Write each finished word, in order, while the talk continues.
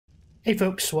Hey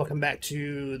folks, welcome back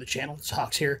to the channel. It's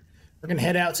Hawks here. We're going to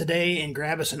head out today and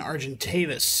grab us an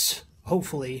Argentavis.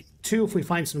 Hopefully, two if we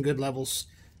find some good levels.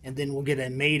 And then we'll get a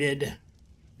mated,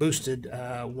 boosted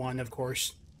one, of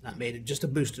course. Not mated, just a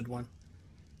boosted one.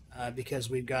 Because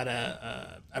we've got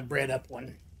a bred up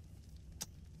one.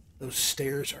 Those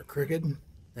stairs are crooked.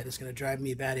 That is going to drive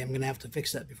me batty. I'm going to have to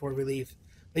fix that before we leave.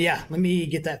 But yeah, let me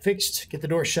get that fixed, get the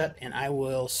door shut, and I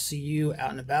will see you out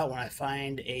and about when I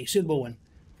find a suitable one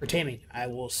for taming. I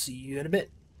will see you in a bit.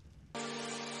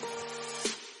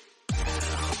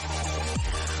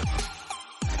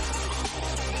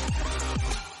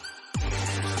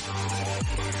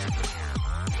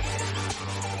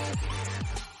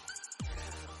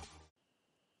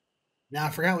 Now I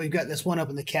forgot we've got this one up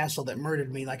in the castle that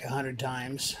murdered me like 100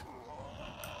 times.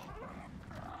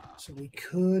 So we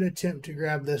could attempt to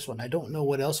grab this one. I don't know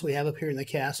what else we have up here in the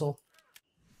castle.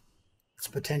 It's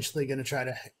potentially going to try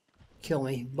to kill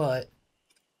me, but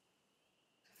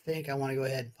I think I want to go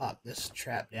ahead and pop this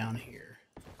trap down here.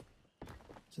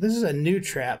 So this is a new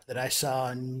trap that I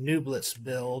saw Nooblitz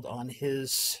build on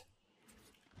his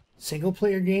single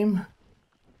player game.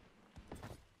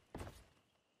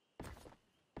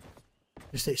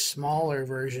 Just a smaller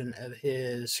version of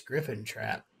his griffin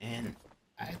trap, and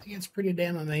I think it's pretty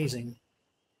damn amazing.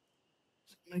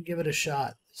 So I'm going to give it a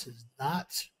shot. This is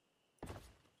not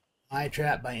my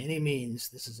trap by any means.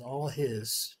 This is all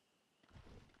his.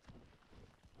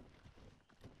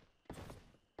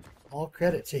 All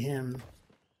credit to him.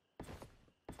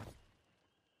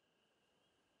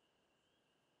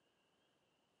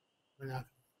 We're not.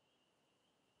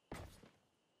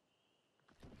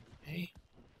 Okay.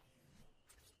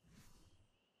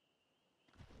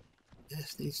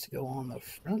 This needs to go on the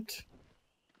front.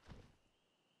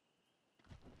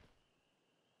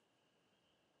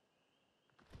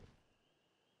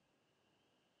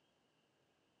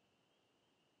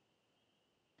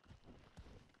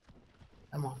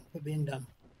 Come on, quit being dumb.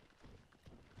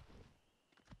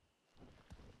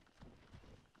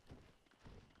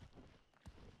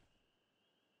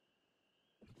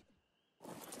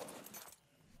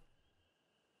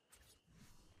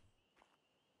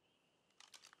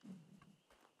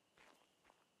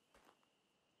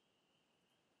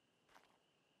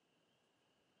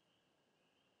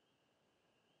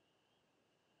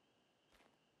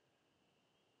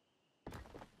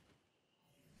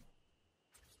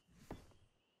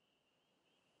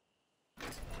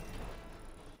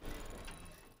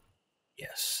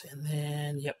 Yes, and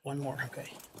then, yep, one more.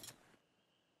 Okay.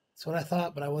 That's what I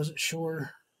thought, but I wasn't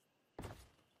sure.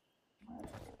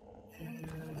 2,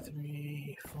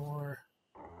 3, 4.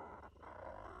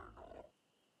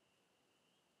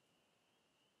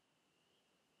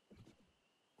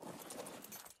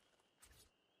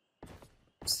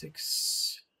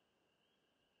 Six.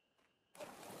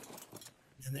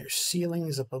 And there's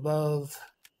ceilings up above.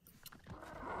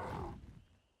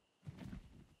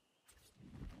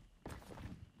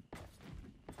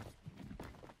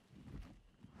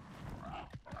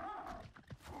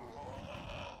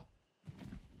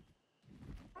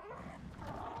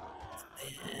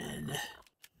 And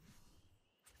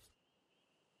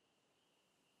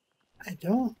I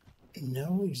don't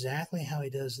know exactly how he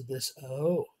does this.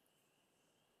 Oh.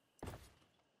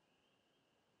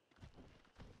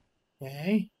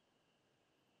 Okay.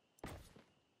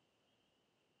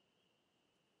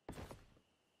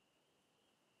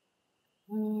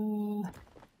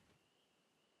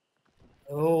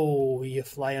 Oh, you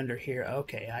fly under here.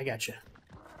 Okay, I got you.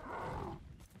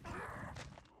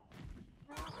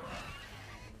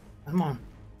 Come on.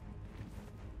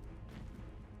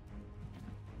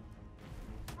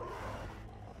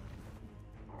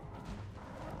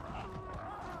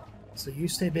 So you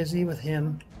stay busy with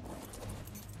him.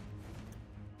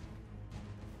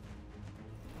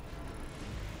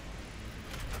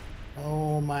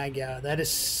 Oh my god, that is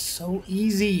so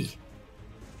easy.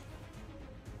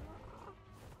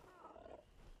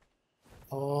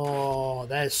 Oh,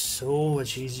 that is so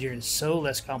much easier and so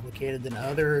less complicated than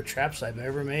other traps I've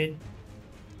ever made.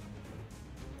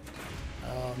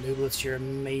 Oh, Nooblitz, you're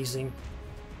amazing.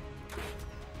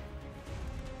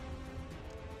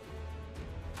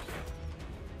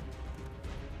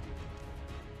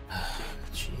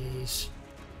 Jeez.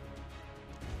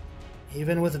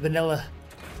 Even with vanilla.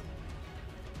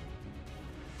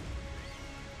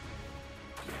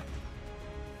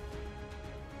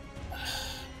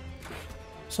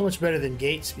 So much better than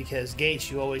gates, because gates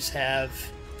you always have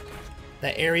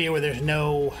that area where there's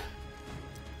no,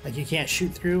 like, you can't shoot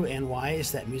through. And why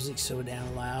is that music so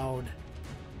damn loud?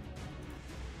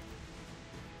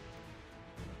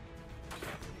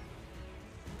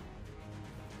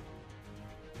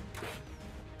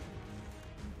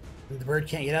 The bird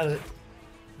can't get out of it.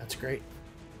 That's great.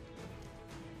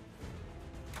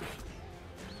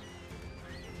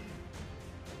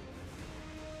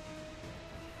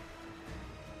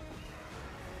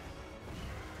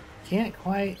 Can't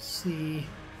quite see.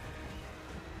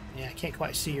 Yeah, I can't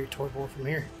quite see your torpor from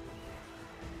here.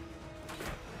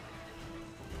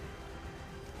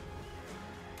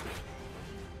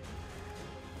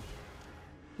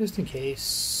 Just in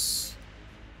case.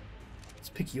 Let's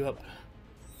pick you up.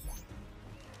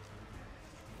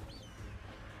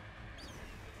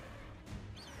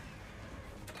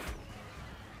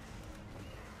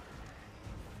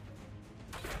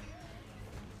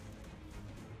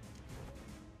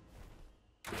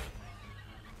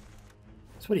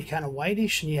 So what are you, kind of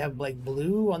whitish, and you have like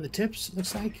blue on the tips, it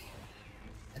looks like?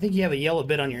 I think you have a yellow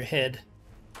bit on your head.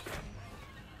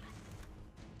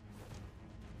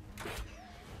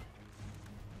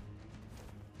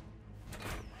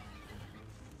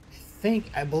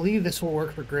 I believe this will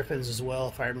work for griffins as well,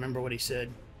 if I remember what he said.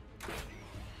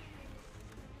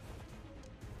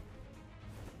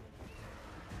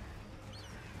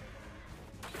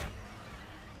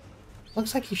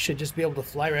 Looks like he should just be able to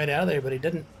fly right out of there, but he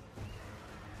didn't.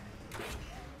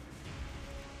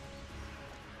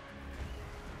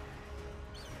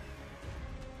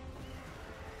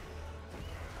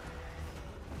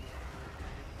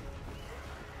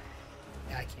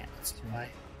 Yeah, I can't. It's too high.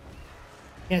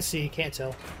 Can't see, can't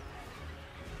tell.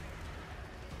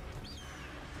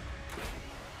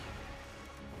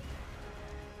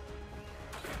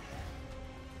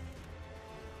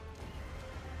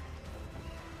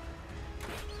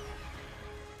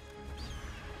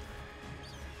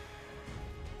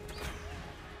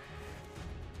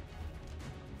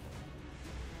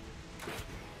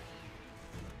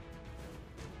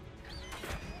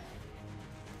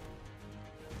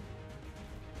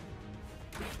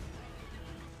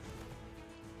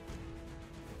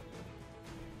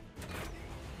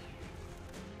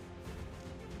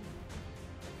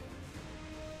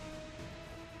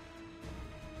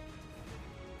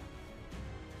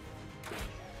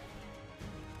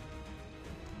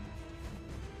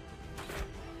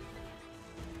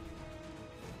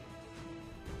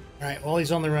 Alright, well,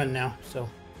 he's on the run now, so.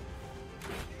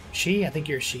 She? I think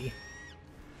you're a she.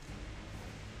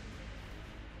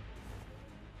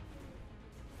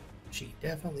 She,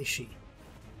 definitely she.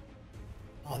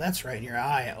 Oh, that's right in your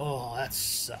eye. Oh, that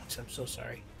sucks. I'm so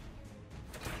sorry.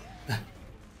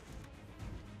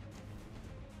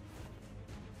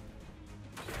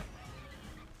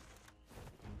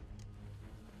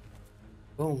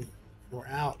 Boom. We're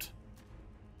out.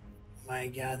 My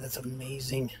God, that's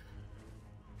amazing.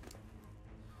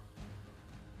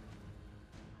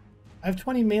 I have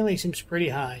 20 melee, seems pretty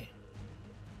high.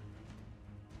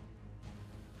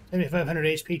 7,500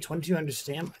 HP, 2,200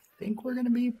 stam. I think we're going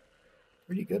to be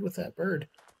pretty good with that bird.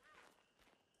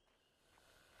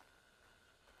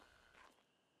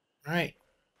 Alright.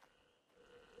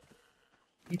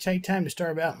 You take time to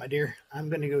starve out, my dear. I'm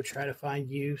going to go try to find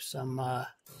you some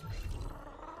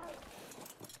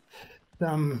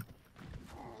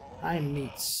hind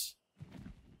meats.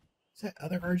 Is that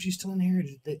other Argy still in here, or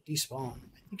did it despawn?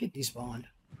 I think it despawned.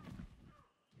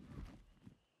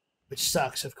 Which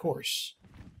sucks, of course.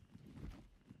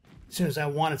 As soon as I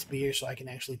want it to be here so I can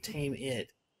actually tame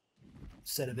it,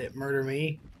 instead of it murder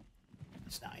me,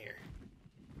 it's not here.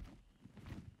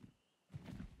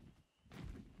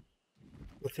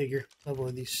 What figure? Level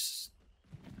of these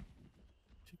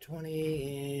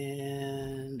 220,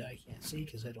 and I can't see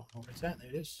because I don't know where it's at. There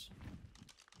it is.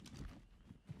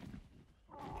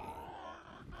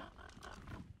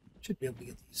 Should be able to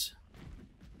get these.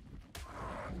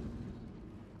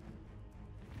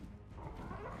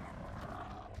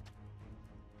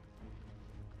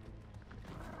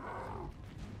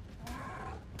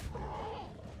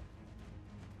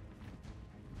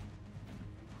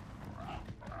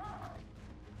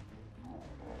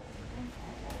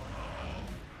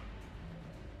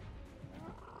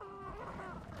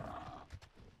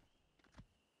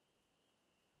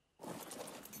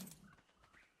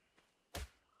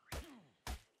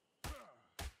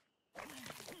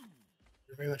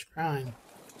 Very much prime.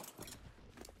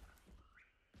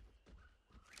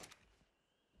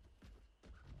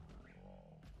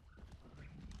 What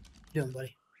you doing,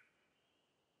 buddy?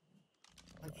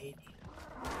 180.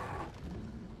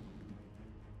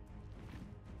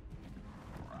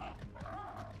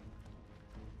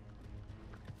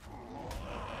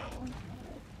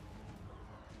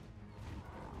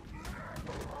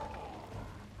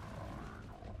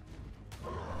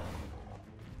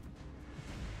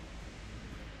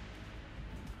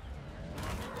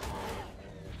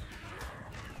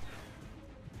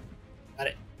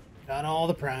 Got all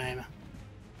the prime.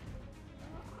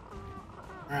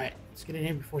 Alright, let's get in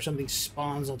here before something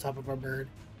spawns on top of our bird.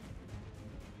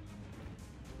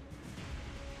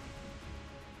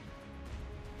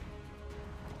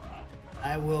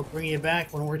 I will bring you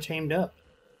back when we're tamed up.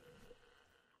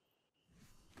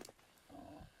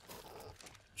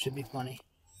 Should be funny.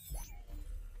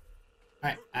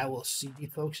 Alright, I will see you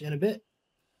folks in a bit.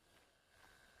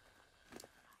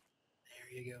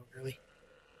 There you go, early.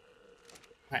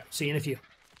 Alright, see you in a few.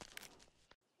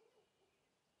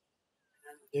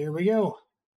 There we go.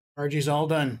 Argy's all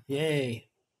done. Yay.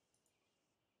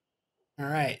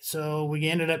 Alright, so we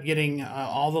ended up getting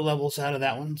all the levels out of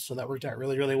that one, so that worked out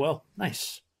really, really well.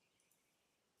 Nice.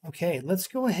 Okay, let's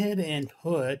go ahead and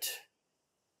put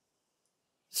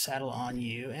saddle on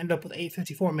you. End up with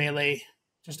 854 melee,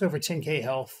 just over 10k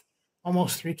health,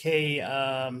 almost 3k.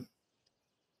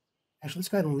 Actually, let's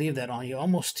go ahead and leave that on you.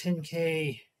 Almost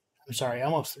 10k. I'm sorry,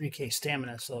 almost 3k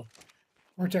stamina. So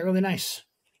worked out really nice.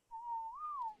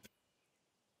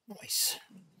 Nice.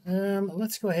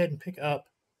 Let's go ahead and pick up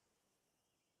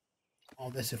all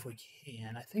this if we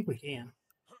can. I think we can.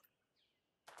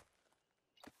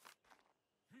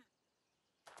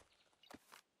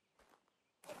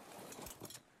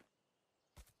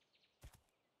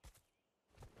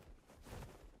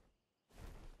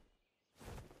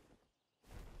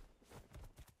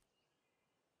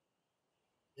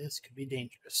 This could be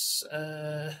dangerous.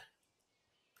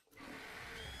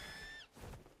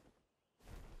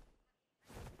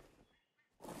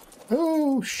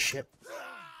 Oh, shit.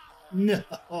 No.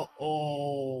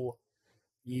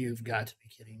 You've got to be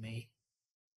kidding me.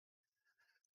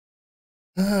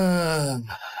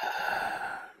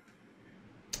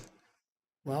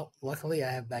 Well, luckily I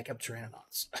have backup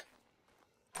Pteranodons.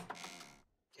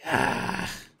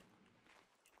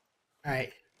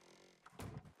 Alright.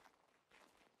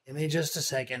 Give me just a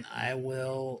second. I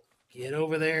will get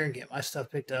over there and get my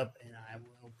stuff picked up, and I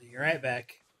will be right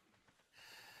back.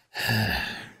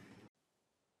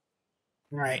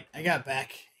 Alright, I got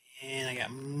back, and I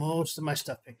got most of my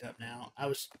stuff picked up now. I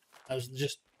was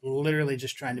just literally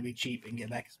just trying to be cheap and get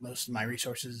back most of my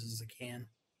resources as I can.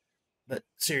 But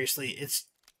seriously, it's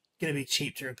going to be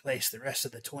cheap to replace the rest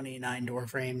of the 29 door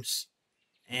frames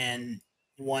and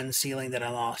one ceiling that I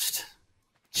lost.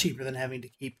 Cheaper than having to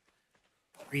keep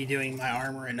redoing my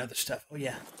armor and other stuff. Oh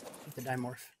yeah, get the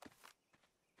dimorph.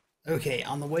 Okay,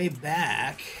 on the way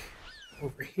back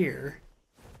over here,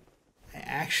 I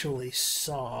actually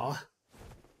saw...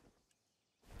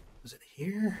 Was it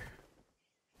here?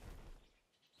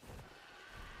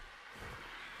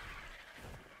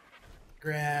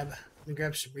 Let me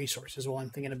grab some resources while I'm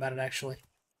thinking about it, actually.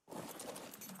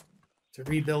 To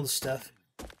rebuild stuff.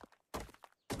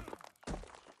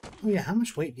 Oh yeah, how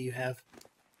much weight do you have?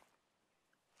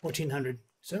 1,400.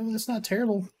 So that's not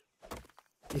terrible.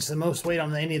 It's the most weight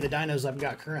on any of the dinos I've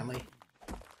got currently.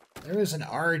 There is an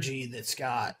Argy that's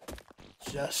got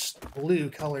just blue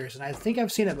colors, and I think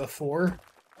I've seen it before,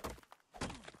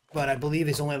 but I believe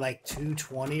it's only like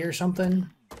 220 or something.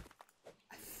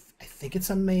 I think it's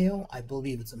a male. I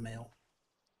believe it's a male.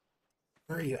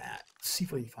 Where are you at? Let's see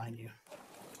if we can find you.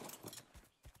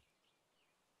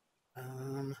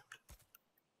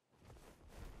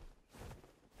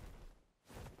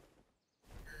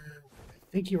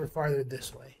 I think you were farther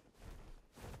this way.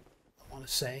 I want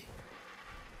to say.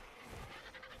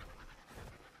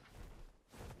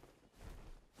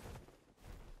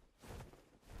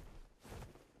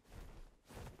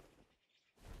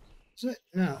 Is it?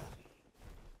 No.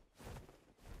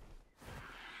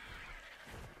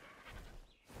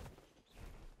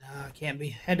 No, it can't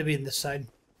be. Had to be on this side.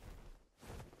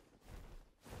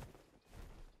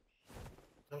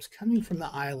 I was coming from the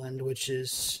island, which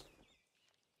is...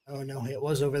 Oh no, it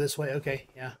was over this way. Okay,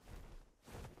 yeah.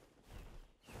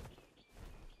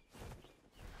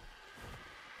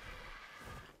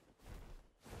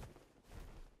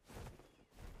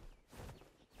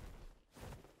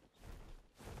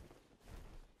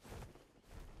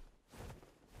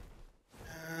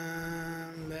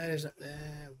 That is...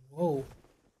 whoa.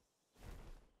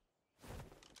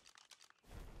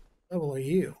 What level are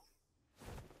you?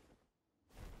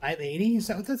 580? Is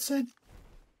that what that said?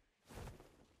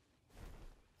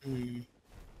 I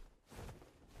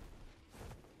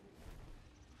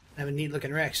have a neat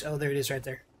looking Rex. Oh, there it is right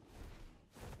there.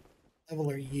 Level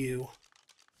are you?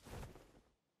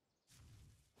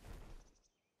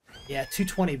 Yeah,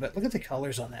 220, but look at the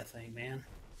colors on that thing, man.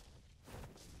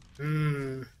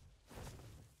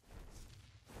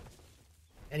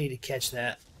 I need to catch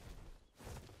that.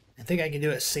 I think I can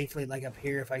do it safely like up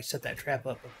here if I set that trap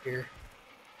up here.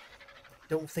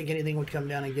 don't think anything would come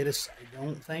down and get us. I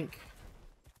don't think.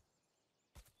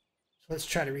 So let's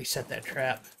try to reset that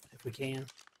trap if we can.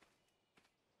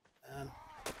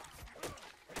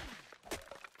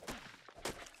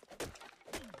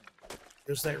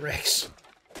 There's that Rex.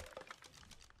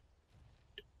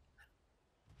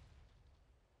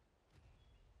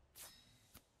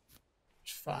 There's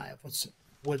 5.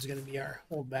 What's going to be our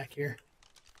hold back here?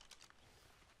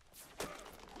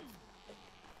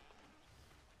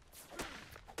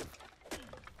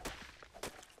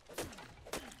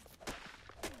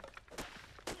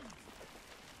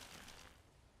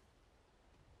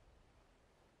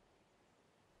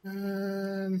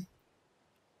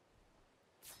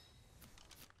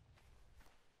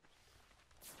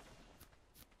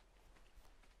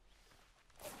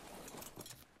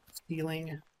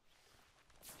 Healing.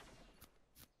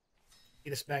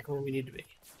 Get us back where we need to be.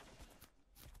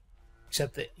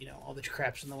 Except that, you know, all the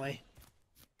crap's in the way.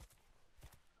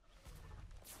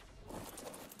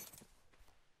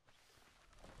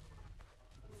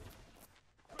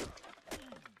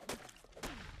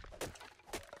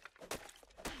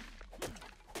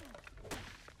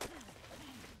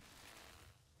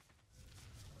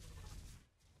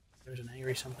 There's an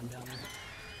angry something down there.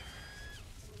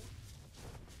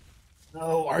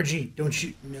 No, Argy, don't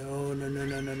shoot. No, no, no,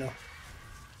 no, no, no.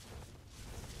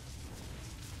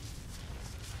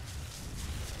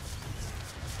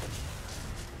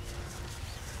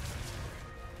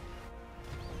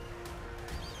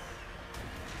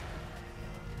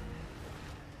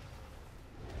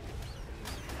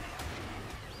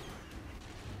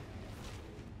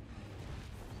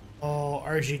 Oh,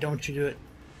 Argy, don't you do it.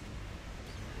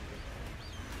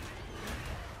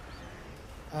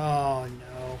 Oh,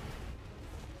 no.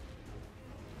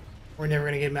 We're never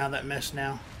going to get him out of that mess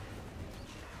now.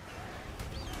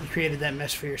 You created that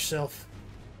mess for yourself.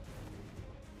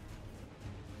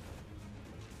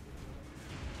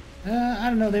 I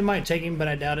don't know. They might take him, but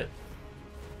I doubt it.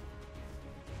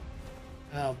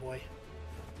 Oh, boy.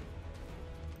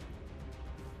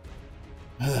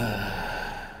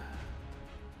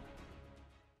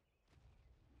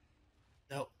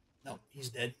 Nope. Nope. He's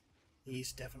dead.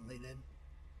 He's definitely dead.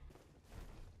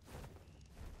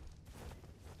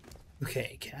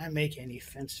 Okay, can I make any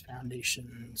fence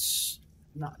foundations?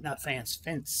 Not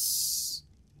fence.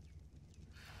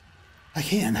 I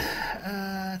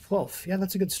can. 12. Yeah,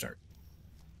 that's a good start.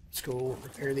 Let's go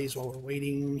repair these while we're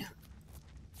waiting.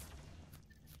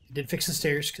 I did fix the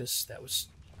stairs because that was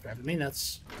driving me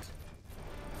nuts.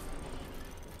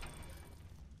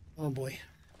 Oh boy.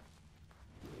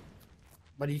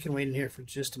 Buddy, you can wait in here for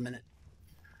just a minute.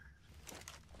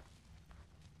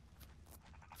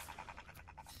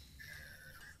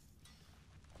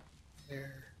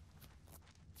 There.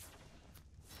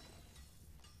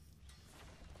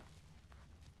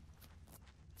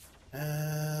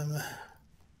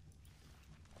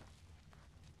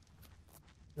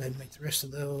 Go ahead and make the rest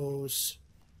of those.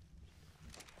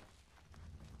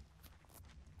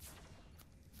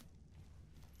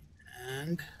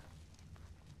 And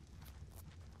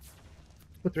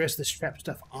put the rest of this trap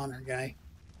stuff on our guy.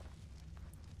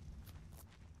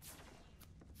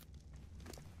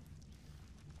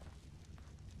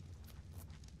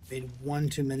 Made one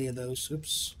too many of those.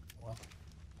 Oops. Well,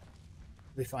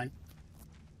 we'll be fine.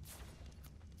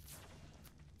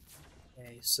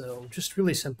 Okay, so just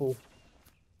really simple.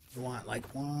 You want like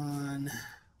 1,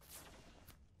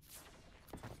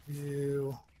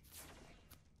 2,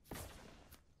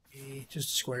 3, just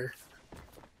a square.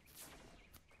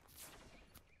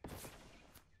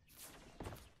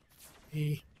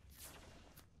 3.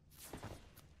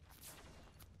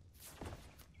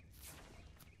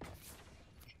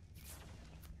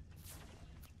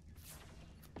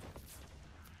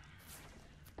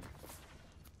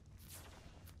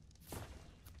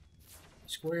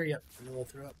 Square, yep, and then we'll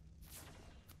throw up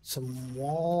some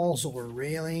walls or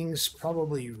railings.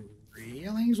 Probably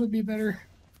railings would be better,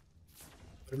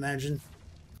 I would imagine.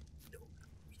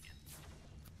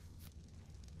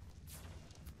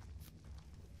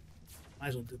 Might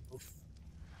as well do both.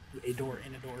 Do a door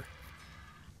and a door.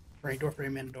 Or a door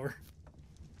frame and a door.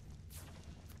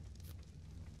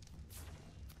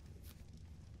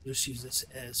 Just use this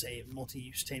as a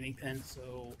multi-use taming pen,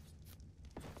 so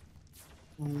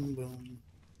boom, boom.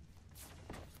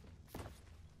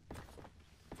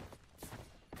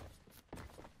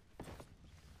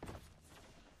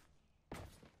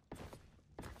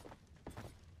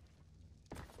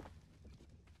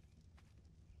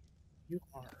 You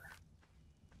are.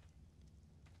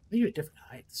 Maybe at different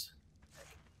heights.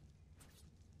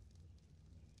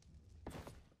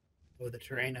 Oh, the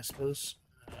terrain, I suppose.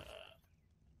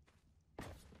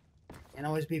 Can't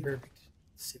always be perfect.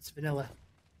 It's vanilla.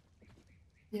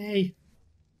 Yay.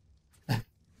 Right.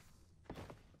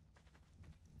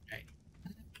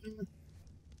 I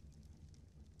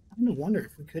wonder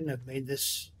if we couldn't have made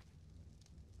this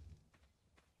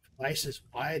twice as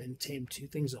wide and tamed two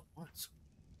things at once.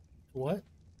 What?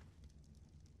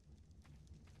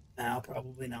 No,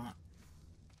 probably not.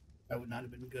 That would not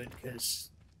have been good because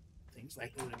things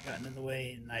like that would have gotten in the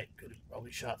way, and I could have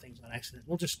probably shot things on accident.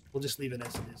 We'll just leave it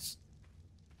as it is.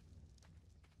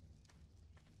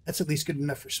 That's at least good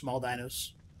enough for small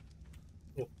dinos.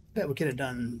 Oh, bet we could have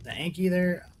done the Anki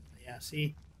there. Yeah,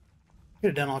 see, could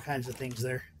have done all kinds of things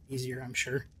there. Easier, I'm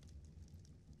sure.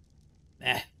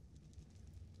 Nah,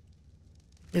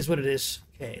 is what it is.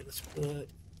 Okay, let's put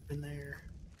in there.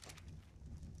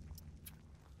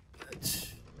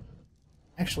 But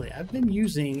actually, I've been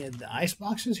using the ice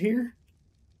boxes here.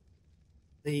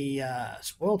 The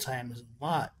spoil time is a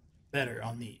lot better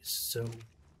on these, so,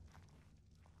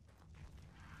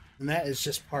 and that is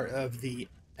just part of the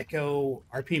Echo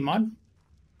RP mod.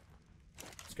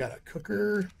 It's got a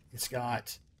cooker, it's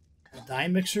got a dye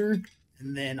mixer,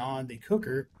 and then on the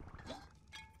cooker,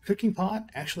 cooking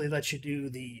pot actually lets you do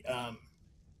the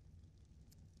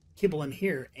kibble in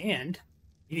here, and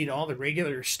you need all the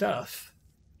regular stuff,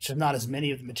 which is not as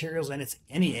many of the materials, and it's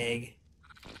any egg.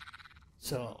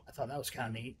 So I thought that was kind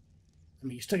of neat. I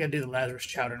mean, you still got to do the Lazarus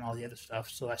chowder and all the other stuff,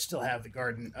 so I still have the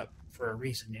garden up for a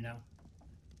reason, you know.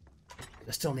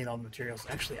 I still need all the materials.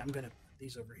 Actually, I'm going to put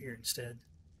these over here instead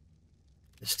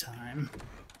this time.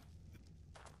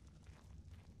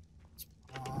 Let's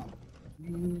pop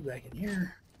you back in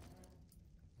here.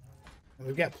 And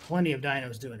we've got plenty of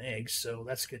dinos doing eggs, so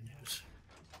that's good news.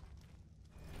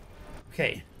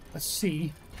 Okay, let's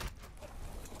see.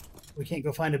 We can't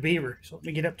go find a beaver, so let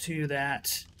me get up to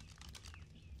that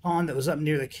pond that was up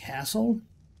near the castle.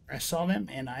 I saw them,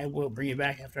 and I will bring it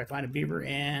back after I find a beaver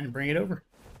and bring it over.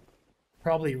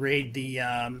 Probably raid the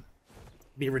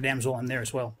beaver damsel in there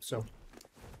as well. So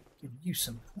give you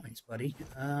some points, buddy.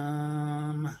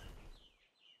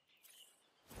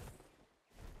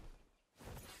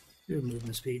 Good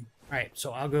movement speed. All right,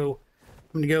 so I'm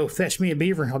gonna go fetch me a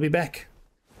beaver. I'll be back.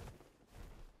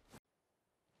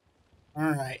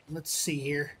 All right, let's see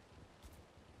here.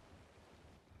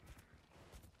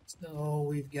 So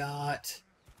we've got.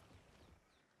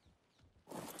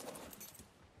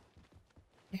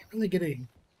 Can't really get a.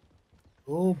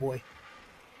 Oh boy.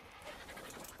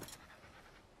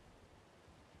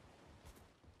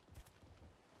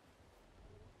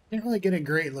 Can't really get a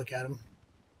great look at him.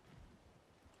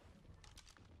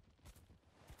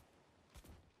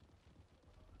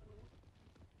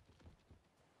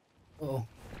 Uh-oh.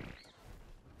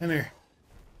 Come here.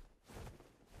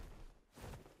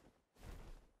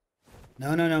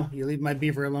 No, no, no. You leave my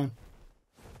beaver alone.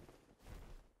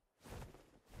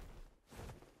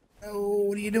 Oh,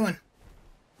 what are you doing?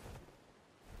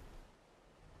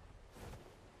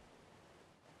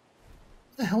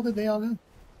 Where the hell did they all go? Well,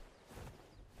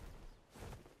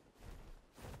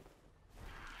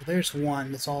 there's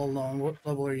one that's all alone. What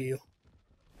level are you?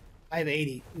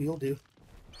 580. You'll do.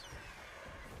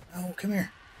 Oh, come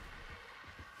here.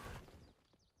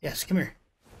 Yes, come here.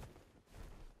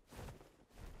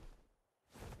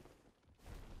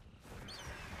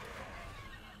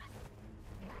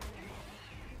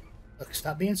 Look,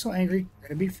 stop being so angry. We're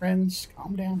gonna be friends.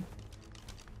 Calm down.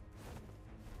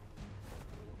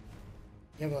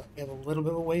 You have a little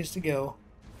bit of a ways to go.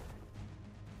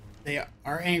 They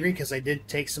are angry because I did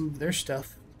take some of their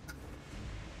stuff.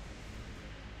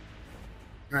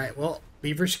 Alright, well,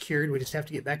 beaver secured. We just have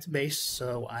to get back to base,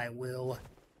 so I will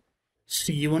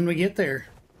see you when we get there.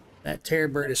 That terror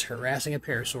bird is harassing a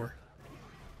parasaur.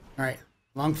 Alright,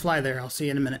 long fly there. I'll see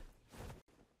you in a minute.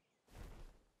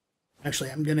 Actually,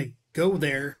 I'm going to go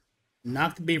there,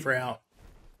 knock the beaver out,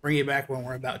 bring you back when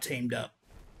we're about tamed up.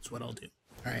 That's what I'll do.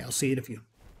 Alright, I'll see you in a few.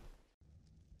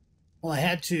 Well, I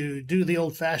had to do the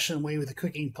old-fashioned way with the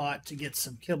cooking pot to get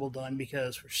some kibble done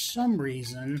because for some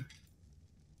reason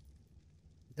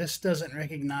this doesn't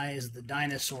recognize the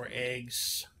dinosaur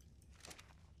eggs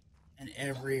in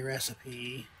every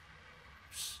recipe.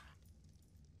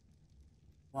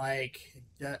 Like,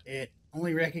 it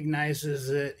only recognizes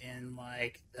it in,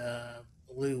 like, the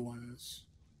blue ones.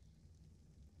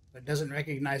 But it doesn't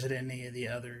recognize it in any of the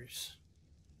others.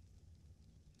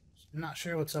 So I'm not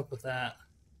sure what's up with that.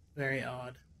 Very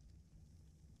odd.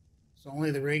 So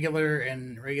only the regular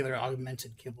and regular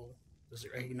augmented kibble does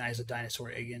it recognize a dinosaur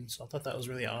egg in. So I thought that was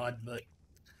really odd, but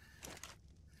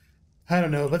I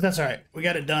don't know. But that's all right. We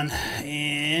got it done,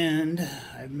 and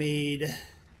I've made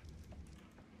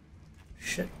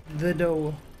shut the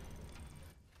door.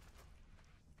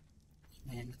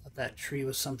 that tree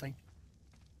was something.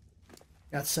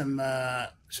 Got some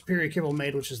superior kibble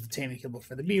made, which is the taming kibble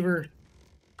for the beaver.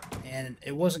 And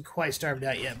it wasn't quite starved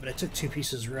out yet, but I took 2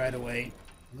 pieces right away.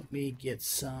 Let me get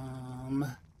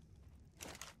some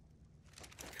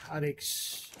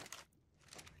narcotics.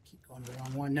 I keep going to the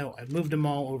wrong one. No, I've moved them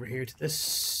all over here to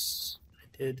this. I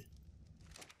did.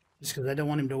 Just because I don't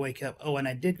want him to wake up. Oh, and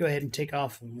I did go ahead and take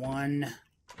off one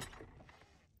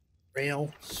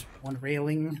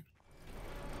railing.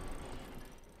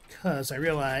 Because I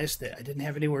realized that I didn't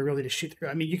have anywhere really to shoot through.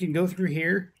 I mean, you can go through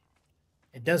here.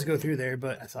 It does go through there,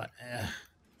 but I thought,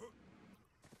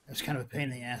 that's kind of a pain in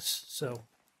the ass. So,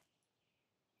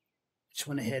 just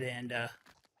went ahead and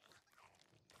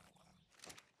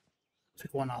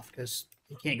took one off because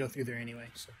he can't go through there anyway.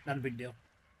 So, not a big deal.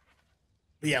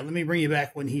 But yeah, let me bring you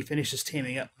back when he finishes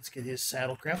taming up. Let's get his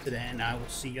saddle crafted, and I will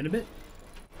see you in a bit.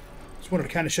 Just wanted to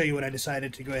kind of show you what I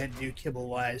decided to go ahead and do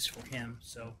kibble-wise for him.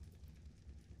 So,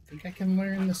 I think I can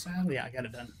learn the saddle. Yeah, I got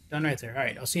it done. Done right there. All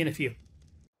right, I'll see you in a few.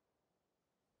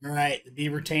 All right, the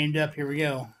beaver tamed up. Here we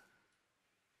go.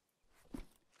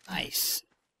 Nice.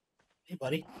 Hey,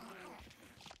 buddy.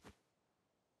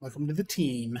 Welcome to the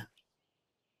team.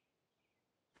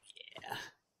 Yeah.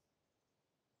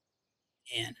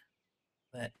 Man,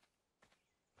 look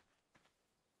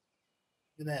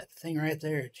at that thing right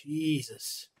there.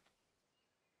 Jesus.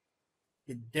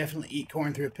 You'd definitely eat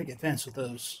corn through a picket fence with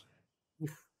those.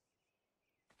 Oof.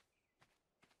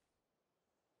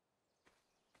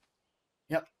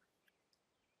 Yep.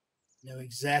 Know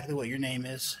exactly what your name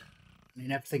is. You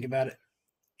don't have to think about it.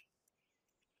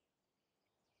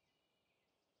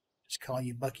 Just call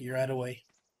you Bucky right away.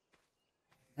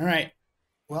 All right.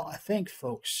 Well, I think,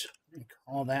 folks, we're going to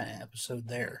call that an episode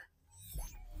there.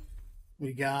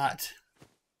 We got,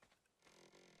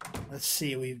 let's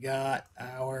see, we've got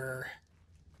our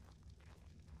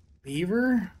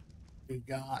beaver. We've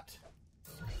got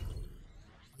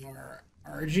our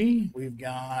Argy. We've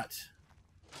got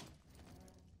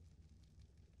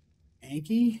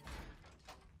Anky.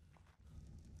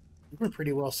 We're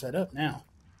pretty well set up now.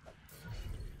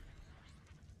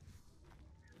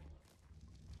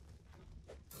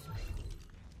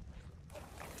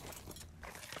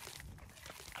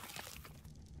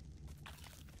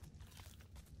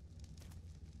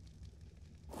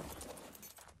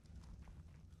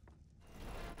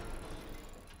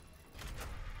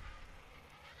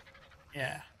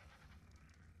 Yeah.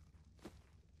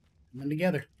 Coming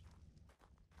together.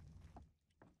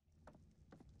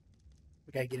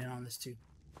 We gotta get in on this too.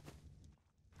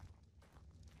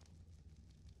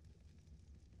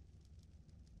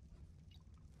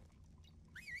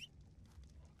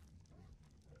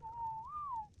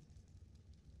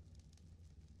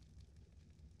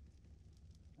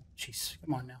 Jeez,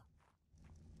 come on now.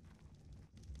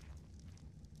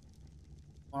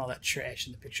 All that trash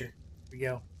in the picture. Here we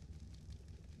go.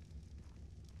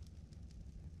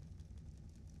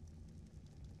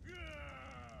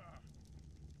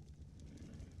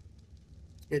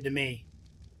 Good to me.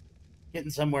 Getting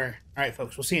somewhere. All right,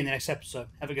 folks. We'll see you in the next episode.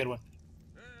 Have a good one.